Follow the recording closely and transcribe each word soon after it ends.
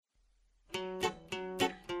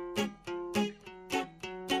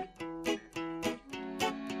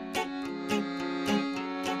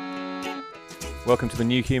Welcome to the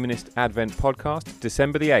New Humanist Advent podcast,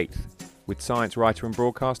 December the 8th, with science writer and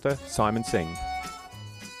broadcaster Simon Singh.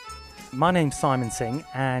 My name's Simon Singh,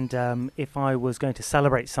 and if I was going to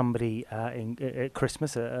celebrate somebody at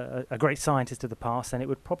Christmas, a great scientist of the past, then it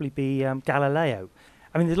would probably be Galileo.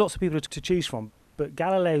 I mean, there's lots of people to choose from, but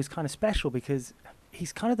Galileo's kind of special because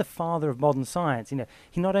he's kind of the father of modern science. You know,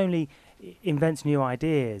 he not only invents new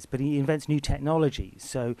ideas, but he invents new technologies.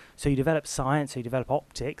 So you develop science, so you develop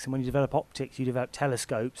optics, and when you develop optics, you develop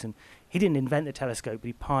telescopes. And he didn't invent the telescope, but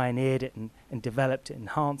he pioneered it and developed it,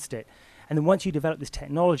 enhanced it. And then once you develop this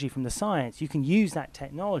technology from the science, you can use that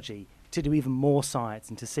technology to do even more science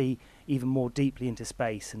and to see even more deeply into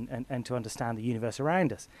space and to understand the universe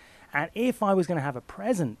around us. And if I was going to have a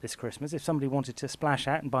present this Christmas, if somebody wanted to splash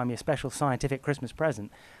out and buy me a special scientific Christmas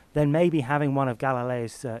present, then maybe having one of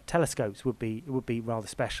Galileo's telescopes would be rather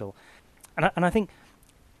special. And I think,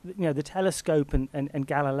 you know, the telescope and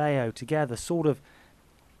Galileo together sort of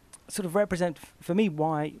represent for me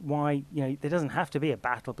why you know there doesn't have to be a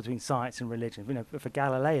battle between science and religion. You know, for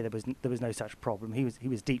Galileo there was no such problem. He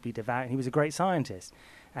was deeply devout and he was a great scientist.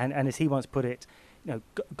 And as he once put it, you know,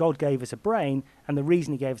 God gave us a brain, and the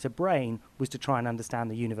reason he gave us a brain was to try and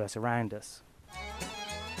understand the universe around us.